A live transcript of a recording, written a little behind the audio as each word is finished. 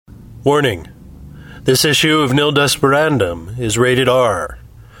Warning. This issue of Nil Desperandum is rated R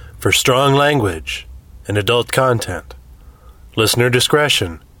for strong language and adult content. Listener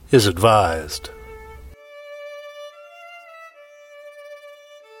discretion is advised.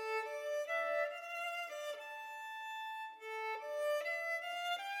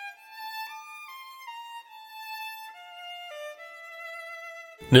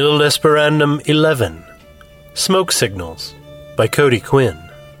 Nil Desperandum 11. Smoke Signals by Cody Quinn.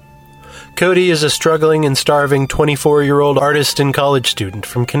 Cody is a struggling and starving 24-year-old artist and college student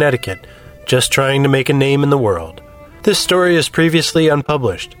from Connecticut, just trying to make a name in the world. This story is previously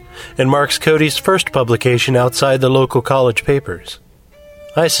unpublished, and marks Cody's first publication outside the local college papers.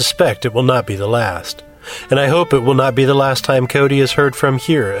 I suspect it will not be the last, and I hope it will not be the last time Cody is heard from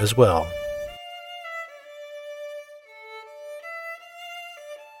here as well.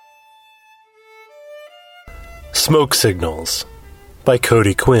 Smoke Signals by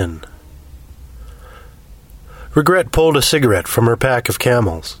Cody Quinn. Regret pulled a cigarette from her pack of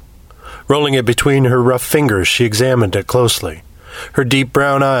Camels. Rolling it between her rough fingers, she examined it closely, her deep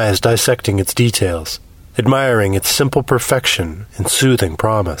brown eyes dissecting its details, admiring its simple perfection and soothing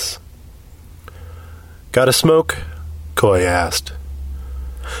promise. "Got a smoke?" Coy asked.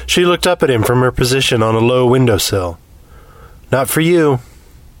 She looked up at him from her position on a low windowsill. "Not for you."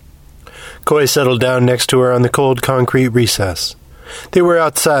 Coy settled down next to her on the cold concrete recess. They were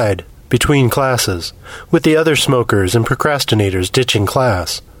outside, between classes, with the other smokers and procrastinators ditching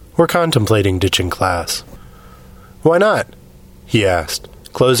class, or contemplating ditching class. "Why not?" he asked,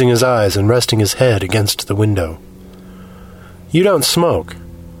 closing his eyes and resting his head against the window. "You don't smoke."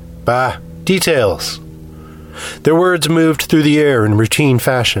 "Bah, details." Their words moved through the air in routine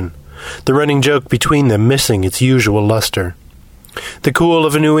fashion, the running joke between them missing its usual luster. The cool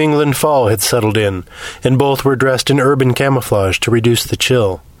of a New England fall had settled in, and both were dressed in urban camouflage to reduce the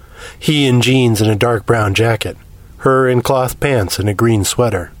chill. He in jeans and a dark brown jacket, her in cloth pants and a green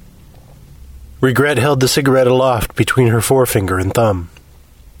sweater. Regret held the cigarette aloft between her forefinger and thumb.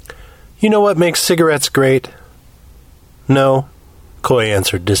 "You know what makes cigarettes great?" "No," Coy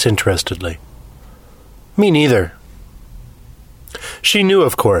answered disinterestedly. "Me neither." She knew,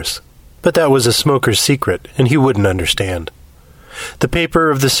 of course, but that was a smoker's secret, and he wouldn't understand. The paper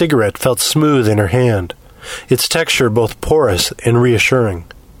of the cigarette felt smooth in her hand, its texture both porous and reassuring.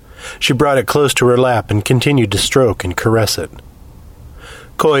 She brought it close to her lap and continued to stroke and caress it.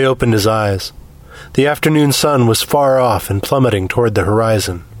 Coy opened his eyes. The afternoon sun was far off and plummeting toward the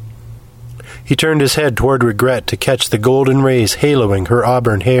horizon. He turned his head toward Regret to catch the golden rays haloing her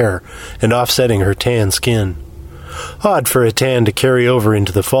auburn hair and offsetting her tan skin. Odd for a tan to carry over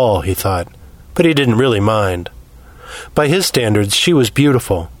into the fall, he thought, but he didn't really mind. By his standards, she was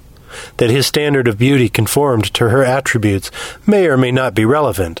beautiful. That his standard of beauty conformed to her attributes may or may not be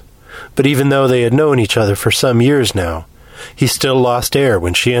relevant, but even though they had known each other for some years now, he still lost air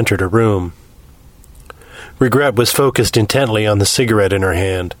when she entered a room. Regret was focused intently on the cigarette in her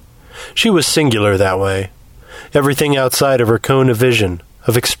hand. She was singular that way. Everything outside of her cone of vision,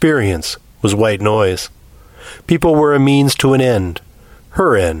 of experience, was white noise. People were a means to an end,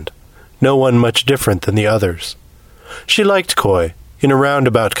 her end, no one much different than the others. She liked Coy, in a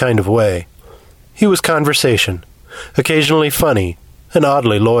roundabout kind of way. He was conversation, occasionally funny, and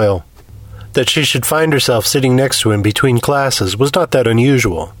oddly loyal. That she should find herself sitting next to him between classes was not that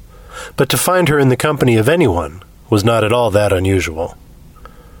unusual, but to find her in the company of anyone was not at all that unusual.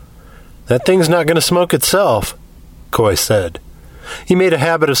 "That thing's not going to smoke itself," Coy said. He made a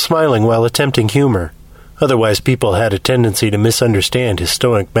habit of smiling while attempting humor. Otherwise people had a tendency to misunderstand his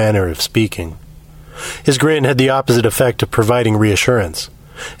stoic manner of speaking. His grin had the opposite effect of providing reassurance,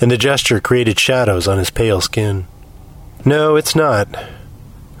 and the gesture created shadows on his pale skin. "No, it's not."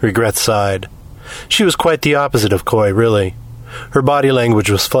 Regret sighed. She was quite the opposite of Coy, really. Her body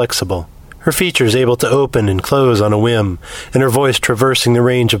language was flexible, her features able to open and close on a whim, and her voice traversing the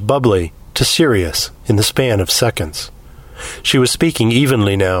range of bubbly to serious in the span of seconds. She was speaking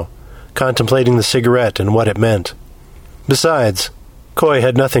evenly now, contemplating the cigarette and what it meant. Besides, Coy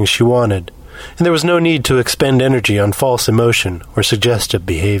had nothing she wanted, and there was no need to expend energy on false emotion or suggestive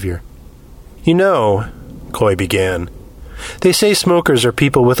behavior. "You know," Coy began, "they say smokers are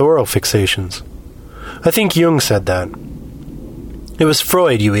people with oral fixations. I think Jung said that." "It was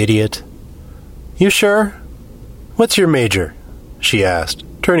Freud, you idiot." "You sure? What's your major?" she asked,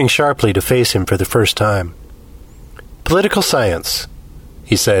 turning sharply to face him for the first time. "Political science,"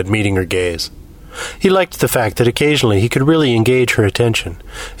 he said, meeting her gaze. He liked the fact that occasionally he could really engage her attention,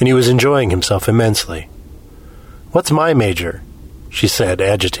 and he was enjoying himself immensely. "What's my major?" she said,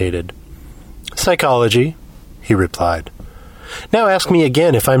 agitated. "Psychology," he replied. Now ask me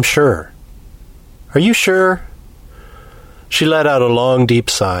again if I'm sure. Are you sure? She let out a long, deep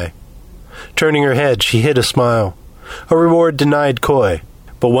sigh. Turning her head, she hid a smile, a reward denied Coy,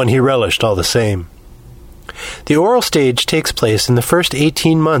 but one he relished all the same. The oral stage takes place in the first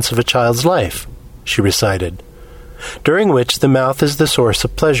 18 months of a child's life, she recited, during which the mouth is the source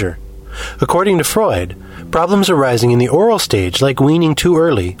of pleasure. According to Freud, problems arising in the oral stage, like weaning too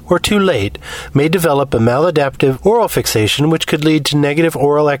early or too late, may develop a maladaptive oral fixation which could lead to negative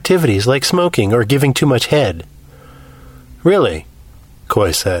oral activities like smoking or giving too much head. Really?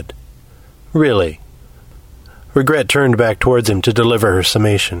 Coy said. Really? Regret turned back towards him to deliver her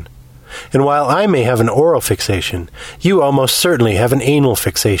summation. And while I may have an oral fixation, you almost certainly have an anal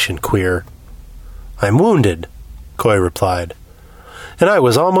fixation, queer. I'm wounded, Coy replied. And I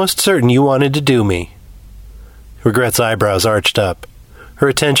was almost certain you wanted to do me. Regret's eyebrows arched up. Her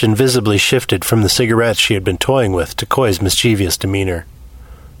attention visibly shifted from the cigarette she had been toying with to Coy's mischievous demeanor.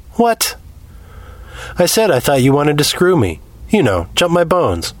 What? I said I thought you wanted to screw me. You know, jump my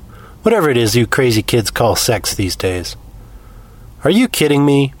bones. Whatever it is you crazy kids call sex these days. Are you kidding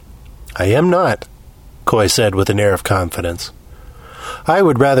me? I am not, Coy said with an air of confidence. I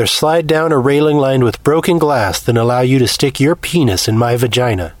would rather slide down a railing lined with broken glass than allow you to stick your penis in my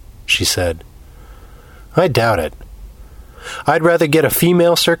vagina, she said. I doubt it. I'd rather get a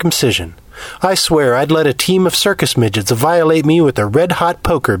female circumcision. I swear I'd let a team of circus midgets violate me with a red-hot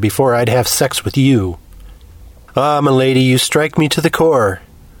poker before I'd have sex with you. Ah, milady, you strike me to the core,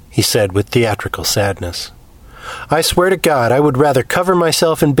 he said with theatrical sadness. I swear to God I would rather cover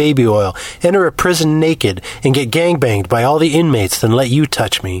myself in baby oil, enter a prison naked, and get gangbanged by all the inmates than let you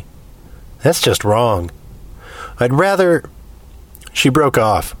touch me. That's just wrong. I'd rather... She broke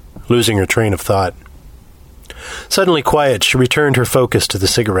off, losing her train of thought. Suddenly quiet, she returned her focus to the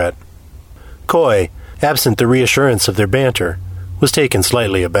cigarette. Coy, absent the reassurance of their banter, was taken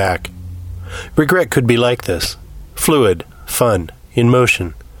slightly aback. Regret could be like this, fluid, fun, in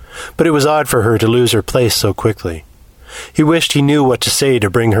motion. But it was odd for her to lose her place so quickly. He wished he knew what to say to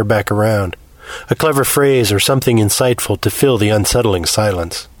bring her back around, a clever phrase or something insightful to fill the unsettling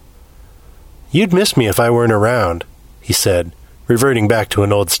silence. You'd miss me if I weren't around, he said, reverting back to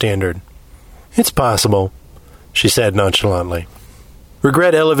an old standard. It's possible, she said nonchalantly.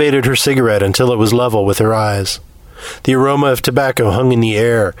 Regret elevated her cigarette until it was level with her eyes. The aroma of tobacco hung in the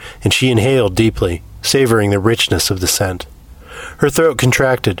air, and she inhaled deeply, savoring the richness of the scent. Her throat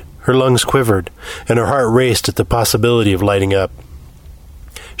contracted, her lungs quivered, and her heart raced at the possibility of lighting up.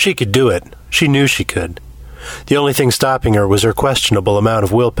 She could do it. She knew she could. The only thing stopping her was her questionable amount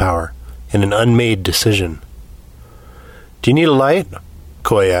of willpower and an unmade decision. Do you need a light?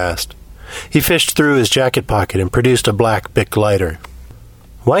 Coy asked. He fished through his jacket pocket and produced a black Bic lighter.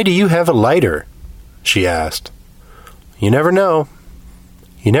 Why do you have a lighter? She asked. You never know.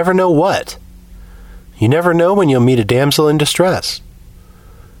 You never know what? You never know when you'll meet a damsel in distress.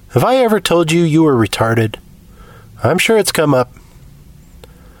 Have I ever told you you were retarded? I'm sure it's come up.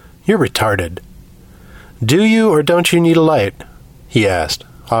 You're retarded. Do you or don't you need a light? He asked,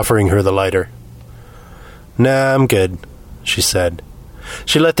 offering her the lighter. Nah, I'm good, she said.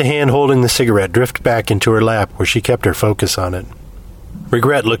 She let the hand holding the cigarette drift back into her lap where she kept her focus on it.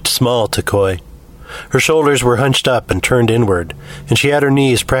 Regret looked small to Coy. Her shoulders were hunched up and turned inward, and she had her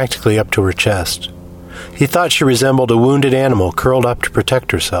knees practically up to her chest. He thought she resembled a wounded animal curled up to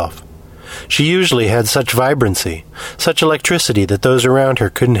protect herself. She usually had such vibrancy, such electricity that those around her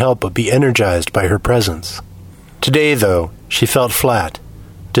couldn't help but be energized by her presence. Today, though, she felt flat,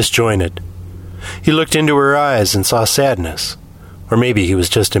 disjointed. He looked into her eyes and saw sadness, or maybe he was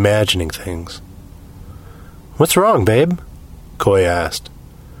just imagining things. What's wrong, babe? Coy asked.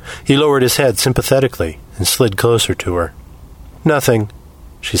 He lowered his head sympathetically and slid closer to her. Nothing,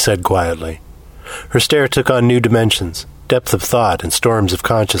 she said quietly. Her stare took on new dimensions, depth of thought and storms of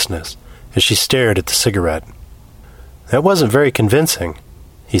consciousness, as she stared at the cigarette. That wasn't very convincing,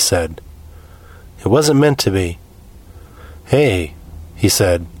 he said. It wasn't meant to be. Hey, he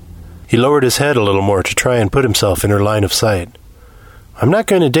said. He lowered his head a little more to try and put himself in her line of sight. I'm not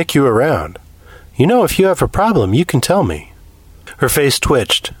going to dick you around. You know, if you have a problem, you can tell me. Her face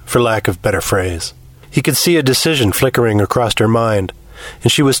twitched, for lack of better phrase. He could see a decision flickering across her mind,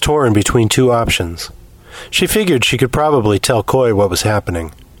 and she was torn between two options. She figured she could probably tell Coy what was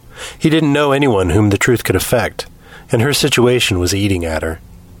happening. He didn't know anyone whom the truth could affect, and her situation was eating at her.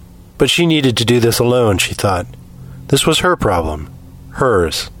 But she needed to do this alone, she thought. This was her problem.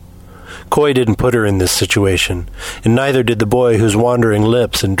 Hers. Coy didn't put her in this situation, and neither did the boy whose wandering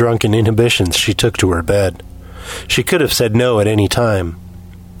lips and drunken inhibitions she took to her bed. She could have said no at any time.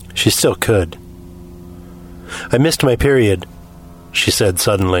 She still could. I missed my period, she said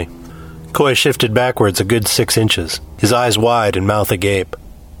suddenly. Coy shifted backwards a good 6 inches, his eyes wide and mouth agape.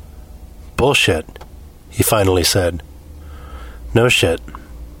 Bullshit, he finally said. No shit,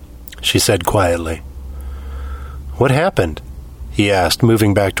 she said quietly. What happened? He asked,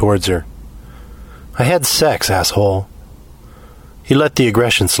 moving back towards her. I had sex, asshole. He let the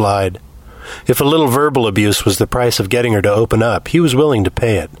aggression slide. If a little verbal abuse was the price of getting her to open up, he was willing to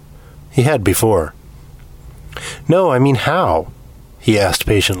pay it. He had before. No, I mean how? He asked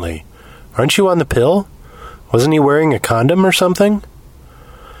patiently. Aren't you on the pill? Wasn't he wearing a condom or something?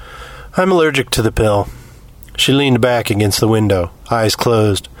 I'm allergic to the pill. She leaned back against the window, eyes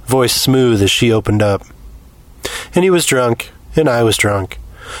closed, voice smooth as she opened up. And he was drunk, and I was drunk,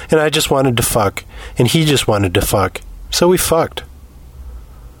 and I just wanted to fuck, and he just wanted to fuck, so we fucked.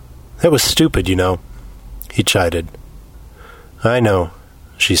 That was stupid, you know, he chided. I know,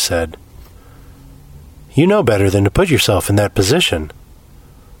 she said. You know better than to put yourself in that position.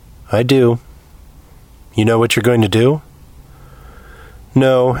 I do. You know what you're going to do?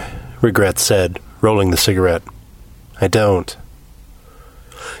 No, Regret said, rolling the cigarette. I don't.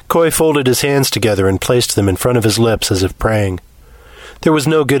 Coy folded his hands together and placed them in front of his lips as if praying. There was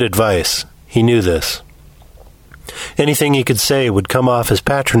no good advice. He knew this. Anything he could say would come off as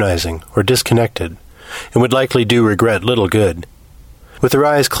patronizing or disconnected, and would likely do Regret little good. With her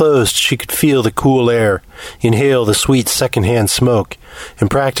eyes closed, she could feel the cool air, inhale the sweet second-hand smoke, and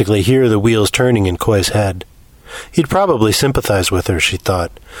practically hear the wheels turning in Coy's head. He'd probably sympathize with her, she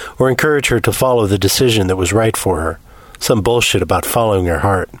thought, or encourage her to follow the decision that was right for her, some bullshit about following her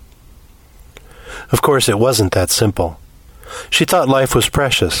heart. Of course, it wasn't that simple. She thought life was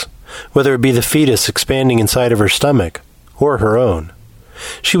precious, whether it be the fetus expanding inside of her stomach, or her own.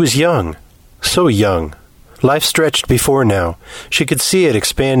 She was young, so young. Life stretched before now. She could see it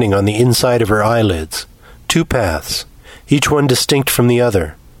expanding on the inside of her eyelids. 2 paths, each one distinct from the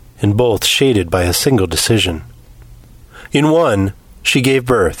other, and both shaded by a single decision. In one, she gave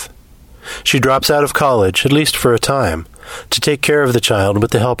birth. She drops out of college, at least for a time, to take care of the child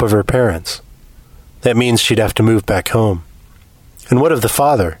with the help of her parents. That means she'd have to move back home. And what of the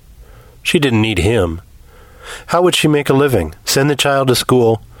father? She didn't need him. How would she make a living? Send the child to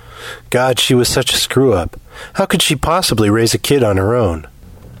school? God, she was such a screw-up. How could she possibly raise a kid on her own?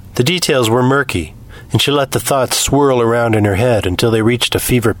 The details were murky, and she let the thoughts swirl around in her head until they reached a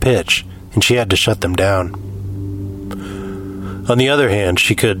fever pitch, and she had to shut them down. On the other hand,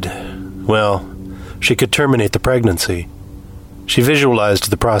 she could terminate the pregnancy. She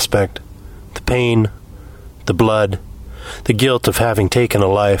visualized the prospect, the pain, the blood, the guilt of having taken a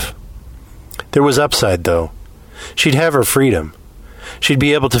life. There was upside, though. She'd have her freedom. She'd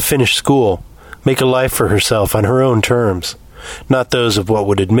be able to finish school, make a life for herself on her own terms, not those of what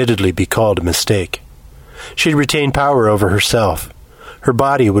would admittedly be called a mistake. She'd retain power over herself. Her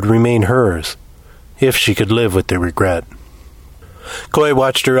body would remain hers, if she could live with the regret. Coy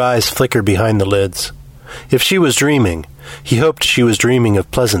watched her eyes flicker behind the lids. If she was dreaming, he hoped she was dreaming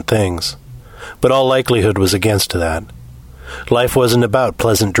of pleasant things, but all likelihood was against that. Life wasn't about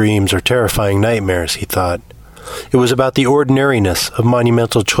pleasant dreams or terrifying nightmares, he thought. It was about the ordinariness of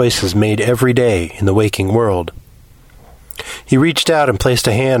monumental choices made every day in the waking world. He reached out and placed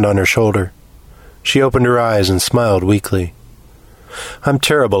a hand on her shoulder. She opened her eyes and smiled weakly. I'm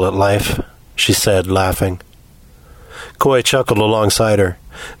terrible at life, she said, laughing. Coy chuckled alongside her,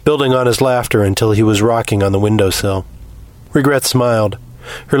 building on his laughter until he was rocking on the windowsill. Regret smiled,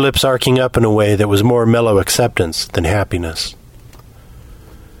 her lips arcing up in a way that was more mellow acceptance than happiness.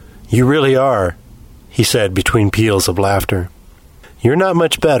 You really are, he said between peals of laughter. You're not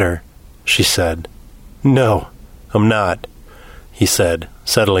much better, she said. No, I'm not, he said,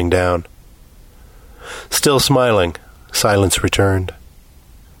 settling down. Still smiling, silence returned.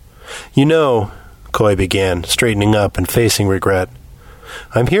 You know, Coy began, straightening up and facing Regret,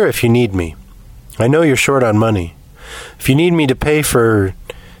 I'm here if you need me. I know you're short on money. If you need me to pay for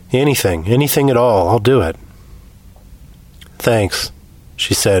anything at all, I'll do it. Thanks,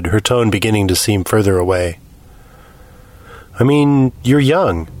 she said, her tone beginning to seem further away. I mean, you're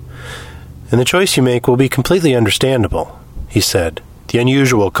young, and the choice you make will be completely understandable, he said, the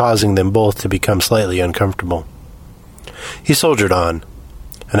unusual causing them both to become slightly uncomfortable. He soldiered on,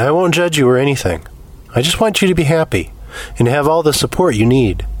 and I won't judge you or anything. I just want you to be happy, and have all the support you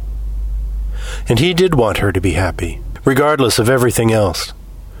need. And he did want her to be happy, regardless of everything else.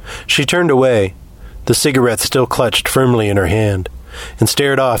 She turned away, the cigarette still clutched firmly in her hand, and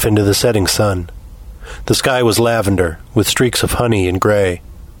stared off into the setting sun. The sky was lavender, with streaks of honey and gray,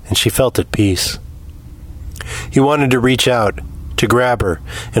 and she felt at peace. He wanted to reach out, to grab her,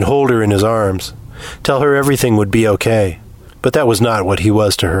 and hold her in his arms, tell her everything would be okay, but that was not what he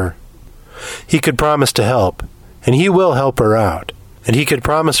was to her. He could promise to help, and he will help her out, and he could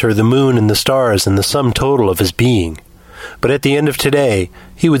promise her the moon and the stars and the sum total of his being, but at the end of today,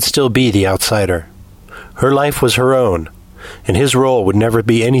 he would still be the outsider. Her life was her own, and his role would never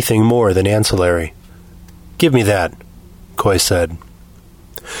be anything more than ancillary. "Give me that," Coy said.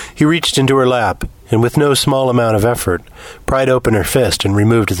 He reached into her lap, and with no small amount of effort, pried open her fist and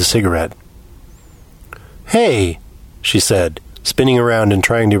removed the cigarette. "Hey," she said, spinning around and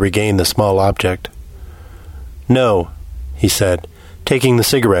trying to regain the small object. "No," he said, taking the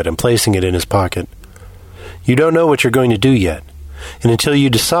cigarette and placing it in his pocket. "You don't know what you're going to do yet, and until you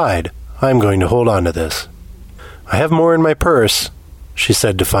decide, I'm going to hold on to this." "I have more in my purse," she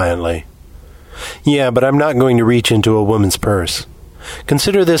said defiantly. "Yeah, but I'm not going to reach into a woman's purse.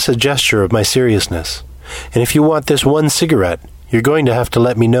 Consider this a gesture of my seriousness, and if you want this one cigarette, you're going to have to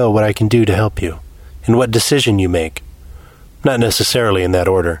let me know what I can do to help you, and what decision you make. Not necessarily in that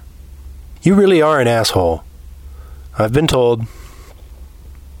order. You really are an asshole. I've been told."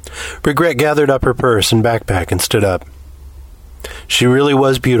 Regret gathered up her purse and backpack and stood up. She really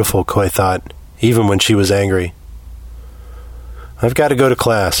was beautiful, Coy thought, even when she was angry. "I've got to go to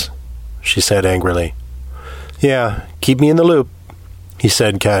class," she said angrily. "Yeah, keep me in the loop," he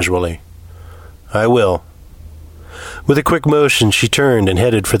said casually. "I will." With a quick motion, she turned and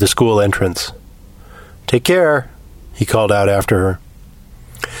headed for the school entrance. "Take care," he called out after her.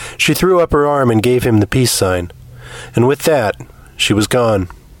 She threw up her arm and gave him the peace sign, and with that, she was gone.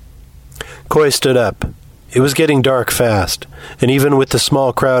 Coy stood up. It was getting dark fast, and even with the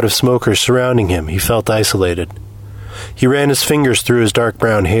small crowd of smokers surrounding him, he felt isolated. He ran his fingers through his dark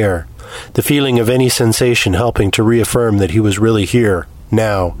brown hair, the feeling of any sensation helping to reaffirm that he was really here,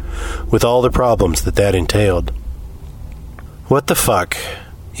 now, with all the problems that entailed. "What the fuck?"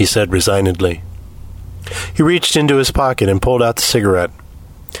 he said resignedly. He reached into his pocket and pulled out the cigarette.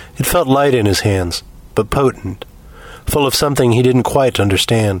 It felt light in his hands, but potent, full of something he didn't quite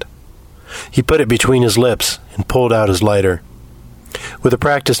understand. He put it between his lips and pulled out his lighter. With a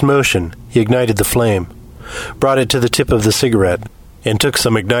practiced motion, he ignited the flame, brought it to the tip of the cigarette, and took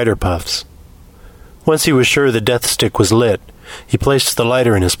some igniter puffs. Once he was sure the death stick was lit, he placed the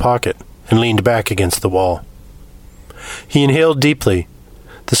lighter in his pocket and leaned back against the wall. He inhaled deeply,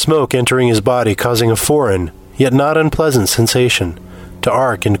 the smoke entering his body causing a foreign, yet not unpleasant sensation to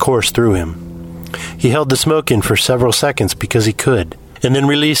arc and course through him. He held the smoke in for several seconds because he could, and then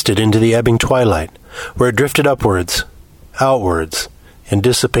released it into the ebbing twilight, where it drifted upwards, outwards, and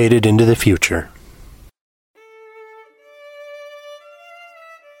dissipated into the future.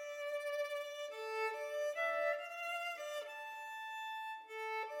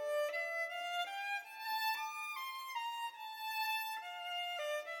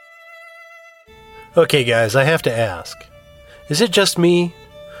 Okay, guys, I have to ask, is it just me,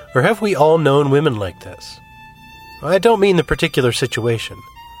 or have we all known women like this? I don't mean the particular situation.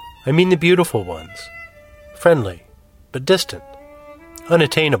 I mean the beautiful ones. Friendly, but distant.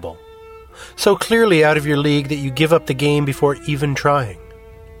 Unattainable. So clearly out of your league that you give up the game before even trying.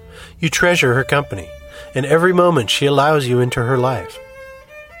 You treasure her company, and every moment she allows you into her life.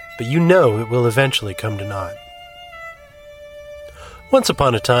 But you know it will eventually come to naught. Once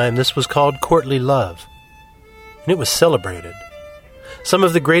upon a time, this was called courtly love, and it was celebrated. Some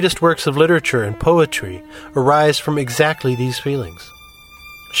of the greatest works of literature and poetry arise from exactly these feelings.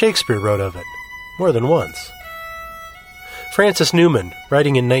 Shakespeare wrote of it, more than once. Francis Newman,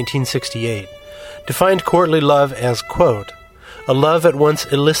 writing in 1968, defined courtly love as, quote, "a love at once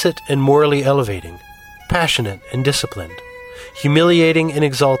illicit and morally elevating, passionate and disciplined, humiliating and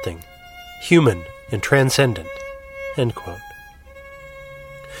exalting, human and transcendent," end quote.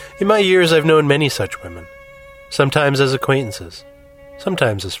 In my years, I've known many such women, sometimes as acquaintances,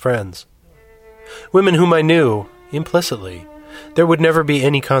 sometimes as friends. Women whom I knew, implicitly, there would never be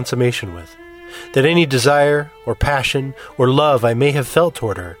any consummation with, that any desire or passion or love I may have felt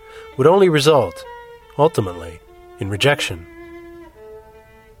toward her would only result, ultimately, in rejection.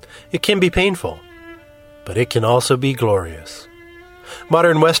 It can be painful, but it can also be glorious.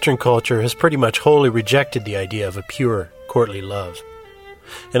 Modern Western culture has pretty much wholly rejected the idea of a pure, courtly love,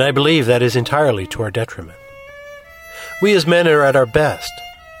 and I believe that is entirely to our detriment. We as men are at our best,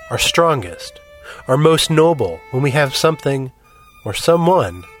 our strongest, our most noble when we have something or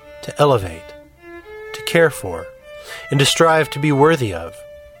someone to elevate, to care for, and to strive to be worthy of,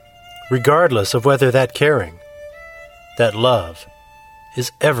 regardless of whether that caring, that love,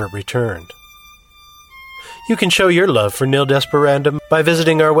 is ever returned. You can show your love for Nil Desperandum by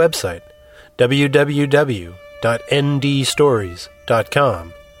visiting our website,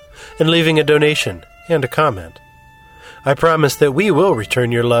 www.ndstories.com, and leaving a donation and a comment. I promise that we will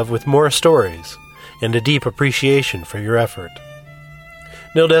return your love with more stories and a deep appreciation for your effort.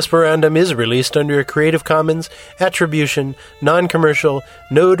 Nil Desperandum is released under a Creative Commons Attribution, Non-Commercial,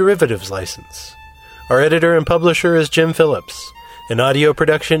 No Derivatives license. Our editor and publisher is Jim Phillips, and audio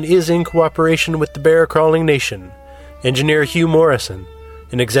production is in cooperation with the Bear Crawling Nation, engineer Hugh Morrison,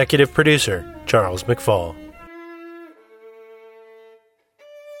 and executive producer Charles McFall.